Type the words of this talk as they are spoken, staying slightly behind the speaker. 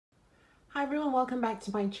Hi everyone, welcome back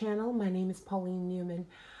to my channel. My name is Pauline Newman.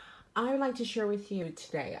 I would like to share with you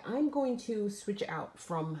today, I'm going to switch out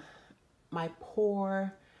from my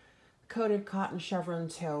poor coated cotton Chevron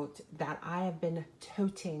tote that I have been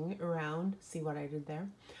toting around, see what I did there,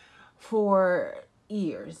 for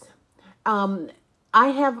years. I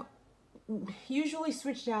have usually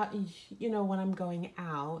switched out, when I'm going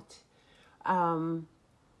out,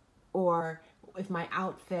 or if my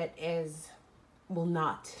outfit will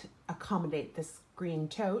not accommodate this green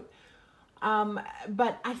tote.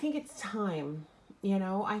 But I think it's time,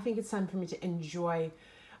 I think it's time for me to enjoy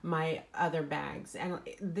my other bags. And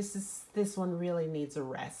this one really needs a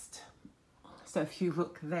rest. So if you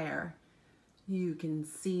look there, you can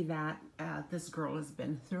see that this girl has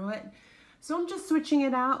been through it. So I'm just switching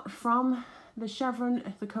it out from the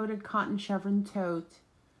Chevron, the coated cotton Chevron tote,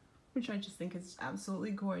 which I just think is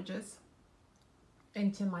absolutely gorgeous,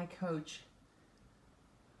 into my Coach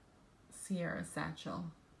Sierra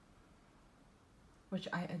Satchel, which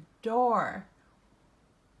I adore.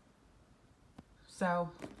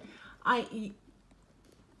 So I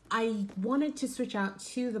wanted to switch out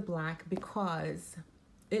to the black because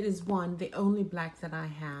it is one, the only black that I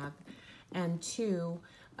have, and two,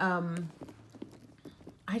 I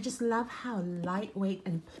just love how lightweight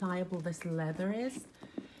and pliable this leather is.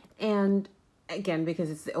 And again, because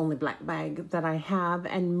it's the only black bag that I have,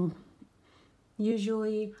 and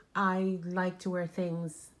usually I like to wear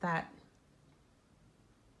things that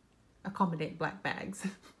accommodate black bags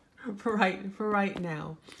for right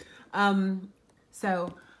now.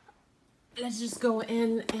 So let's just go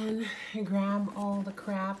in and grab all the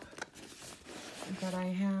crap that I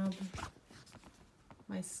have.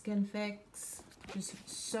 My Skin Fix, which is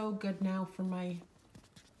so good now for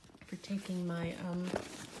taking my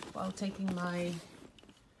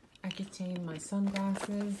Accutane, my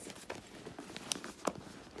sunglasses,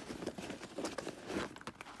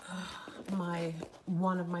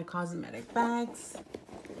 one of my cosmetic bags,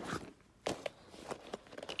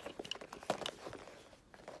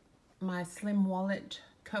 my slim wallet,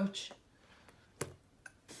 Coach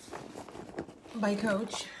by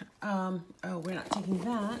Coach. Oh, we're not taking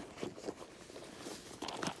that.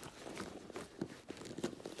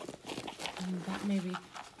 And that maybe,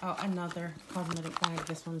 oh, another cosmetic bag.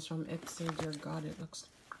 This one's from EBATES. Dear God, it looks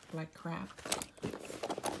like crap.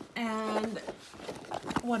 And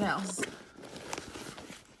what else?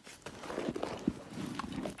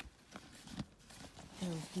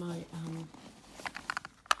 There's my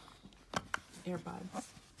earbuds.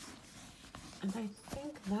 And I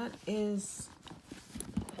think that is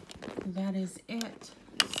it.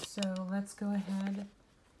 So let's go ahead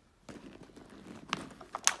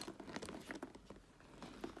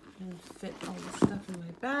and fit all the stuff in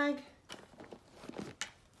my bag.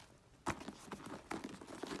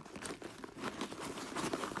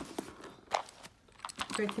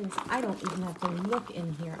 Great things, I don't even have to look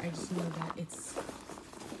in here. I just know that it's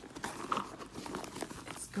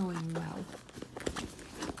going well,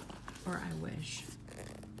 or I wish.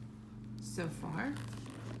 So far,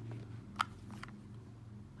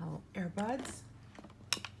 oh, earbuds,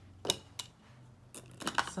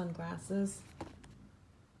 sunglasses,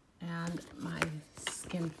 and my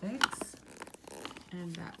Skin Fix,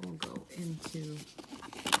 and that will go into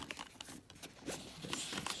this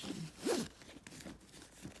section.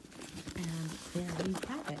 And there we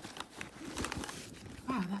have it.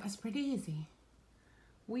 Wow, that was pretty easy.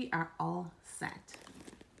 We are all set.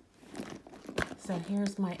 So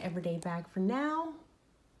here's my everyday bag for now.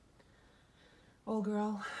 Oh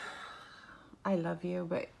girl, I love you,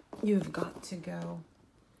 but you've got to go.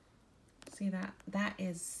 See that? That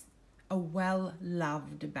is a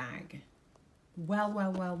well-loved bag. Well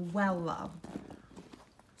loved.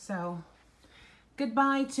 So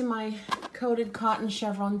goodbye to my coated cotton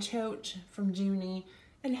Chevron tote from Dooney,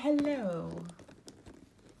 and hello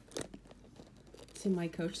to my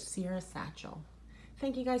Coach Sierra Satchel.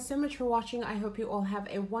 Thank you guys so much for watching. I hope you all have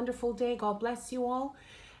a wonderful day. God bless you all.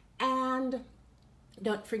 And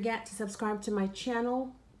don't forget to subscribe to my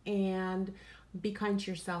channel and be kind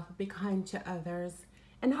to yourself, be kind to others.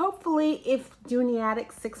 And hopefully, if Dooney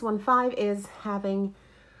Addict 615 is having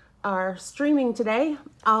our streaming today,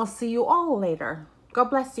 I'll see you all later.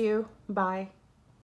 God bless you. Bye.